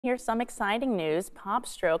Here's some exciting news.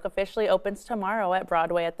 PopStroke officially opens tomorrow at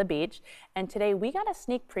Broadway at the beach, and today we got a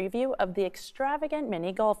sneak preview of the extravagant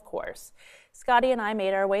mini golf course. Scotty and I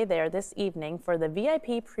made our way there this evening for the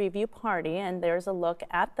VIP preview party, and there's a look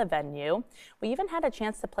at the venue. We even had a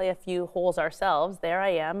chance to play a few holes ourselves. There I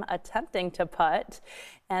am attempting to putt,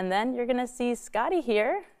 and then you're gonna see Scotty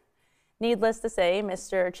here. Needless to say,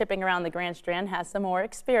 Mr. Chipping Around the Grand Strand has some more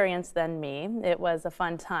experience than me. It was a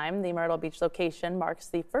fun time. The Myrtle Beach location marks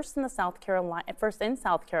the first in South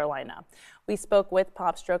Carolina. We spoke with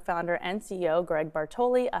PopStroke founder and CEO Greg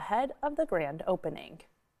Bartoli ahead of the grand opening.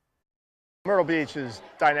 Myrtle Beach is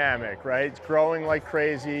dynamic, right? It's growing like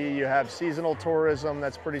crazy. You have seasonal tourism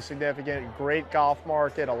that's pretty significant, great golf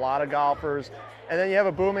market, a lot of golfers. And then you have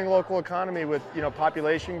a booming local economy with,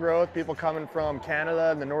 population growth, people coming from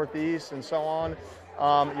Canada and the Northeast and so on.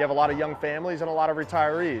 You have a lot of young families and a lot of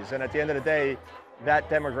retirees. And at the end of the day, that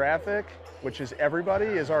demographic, which is everybody,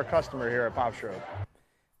 is our customer here at PopStroke.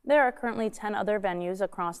 There are currently 10 other venues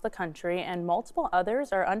across the country, and multiple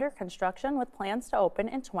others are under construction with plans to open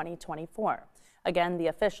in 2024. Again, the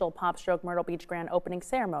official PopStroke Myrtle Beach grand opening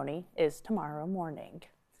ceremony is tomorrow morning.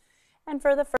 And for the